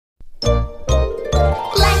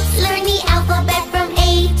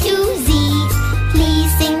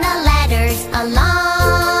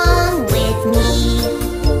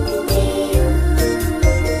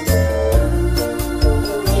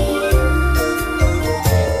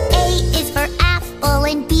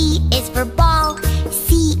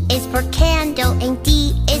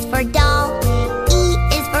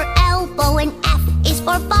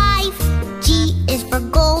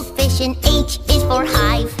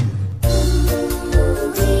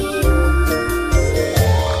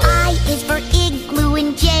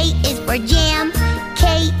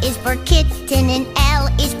kitten, and L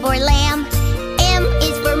is for lamb. M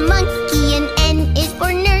is for monkey, and N is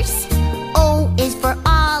for nurse. O is for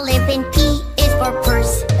olive, and P is for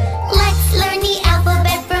purse. Let's learn the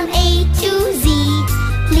alphabet from A to Z.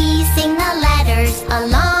 Please sing the letters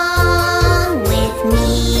along with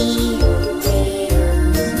me.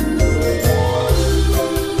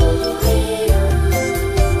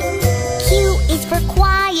 Q is for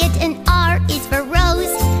quiet, and R is for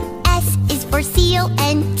rose. S is for seal,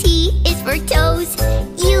 and T is for toes.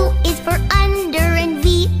 U is for under, and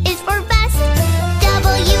V is for vest.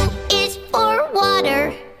 W is for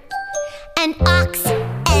water, and ox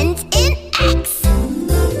ends in X.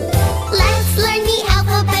 Let's learn the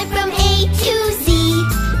alphabet from A to Z.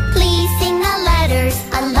 Please sing the letters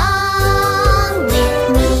along with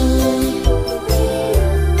me.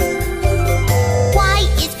 Y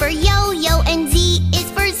is for yo-yo, and Z is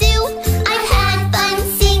for zoo. I've had fun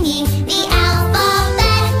singing the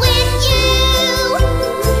alphabet with you.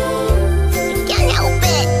 I can't help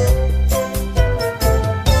it.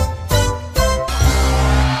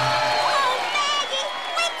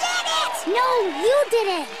 No, you did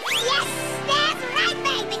it! Yes, that's right,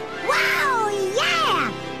 baby! Wow, yeah!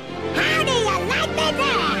 How do you like me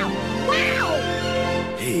now? Wow!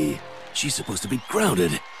 Hey, she's supposed to be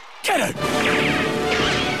grounded. Get her!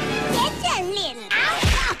 Get a little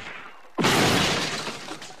out!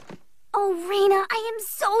 Oh, Raina, I am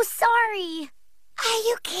so sorry. Are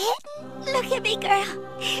you kidding? Look at me, girl.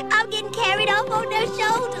 I'm getting carried off on their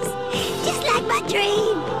shoulders, just like my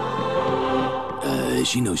dream.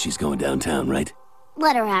 She knows she's going downtown, right?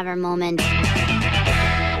 Let her have her moment.